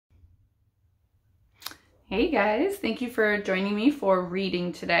Hey guys, thank you for joining me for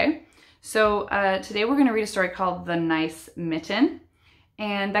reading today. So today we're going to read a story called The Nice Mitten,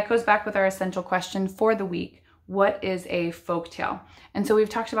 and that goes back with our essential question for the week. What is a folktale? And so we've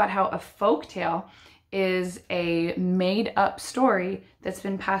talked about how a folktale is a made-up story that's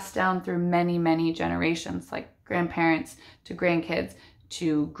been passed down through many, many generations, like grandparents to grandkids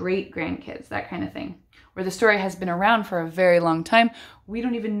to great-grandkids, that kind of thing. Where the story has been around for a very long time. We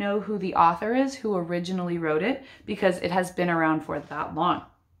don't even know who the author is, who originally wrote it, because it has been around for that long.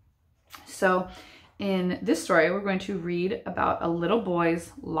 So in this story, we're going to read about a little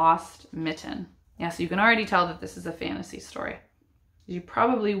boy's lost mitten. Yeah, so you can already tell that this is a fantasy story. You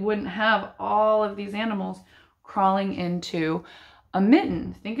probably wouldn't have all of these animals crawling into a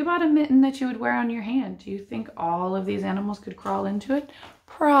mitten. Think about a mitten that you would wear on your hand. Do you think all of these animals could crawl into it?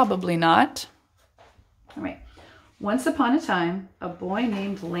 Probably not. All right. Once upon a time, a boy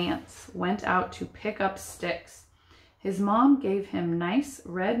named Lance went out to pick up sticks. His mom gave him nice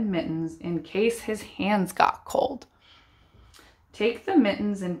red mittens in case his hands got cold. "Take the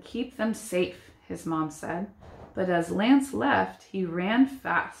mittens and keep them safe," his mom said. But as Lance left, he ran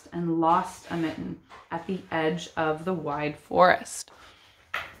fast and lost a mitten at the edge of the wide forest.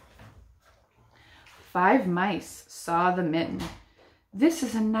 5 mice saw the mitten. "This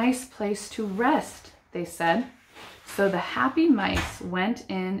is a nice place to rest," they said. So the happy mice went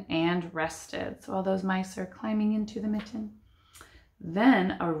in and rested. So all those mice are climbing into the mitten.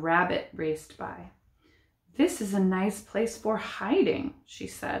 Then a rabbit raced by. "This is a nice place for hiding," she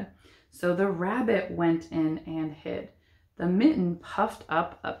said. So the rabbit went in and hid. The mitten puffed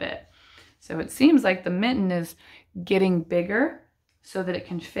up a bit. So it seems like the mitten is getting bigger so that it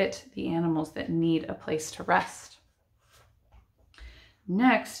can fit the animals that need a place to rest.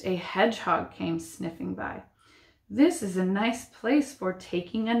 Next, a hedgehog came sniffing by. "This is a nice place for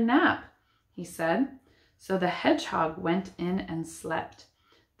taking a nap," he said. So the hedgehog went in and slept.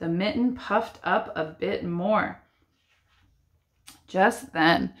 The mitten puffed up a bit more. Just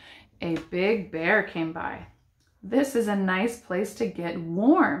then, a big bear came by. "This is a nice place to get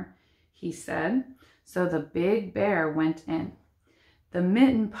warm," he said. So the big bear went in. The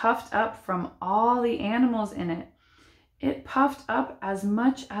mitten puffed up from all the animals in it. It puffed up as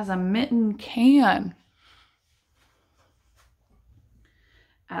much as a mitten can.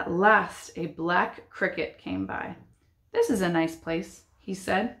 At last, a black cricket came by. "This is a nice place," he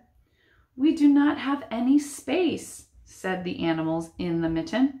said. "We do not have any space," said the animals in the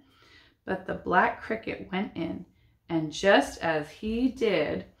mitten. But the black cricket went in, and just as he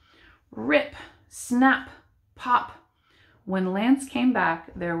did, rip, snap, pop. When Lance came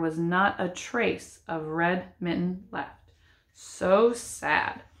back, there was not a trace of red mitten left. So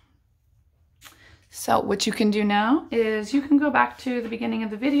sad. So what you can do now is you can go back to the beginning of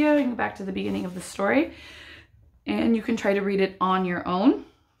the video, you can go back to the beginning of the story, and you can try to read it on your own.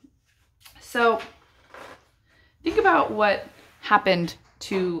 So think about what happened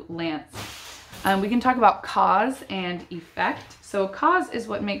to Lance. We can talk about cause and effect. So cause is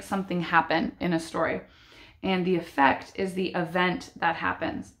what makes something happen in a story, and the effect is the event that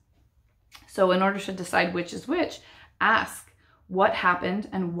happens. So in order to decide which is which, ask what happened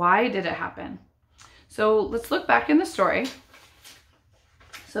and why did it happen. So let's look back in the story.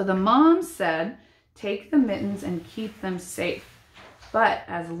 So the mom said, "Take the mittens and keep them safe." But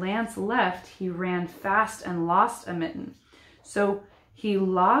as Lance left, he ran fast and lost a mitten. So he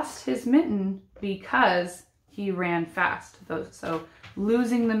lost his mitten because he ran fast. So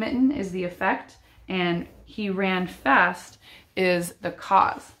losing the mitten is the effect, and he ran fast is the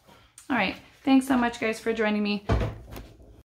cause. All right. Thanks so much, guys, for joining me.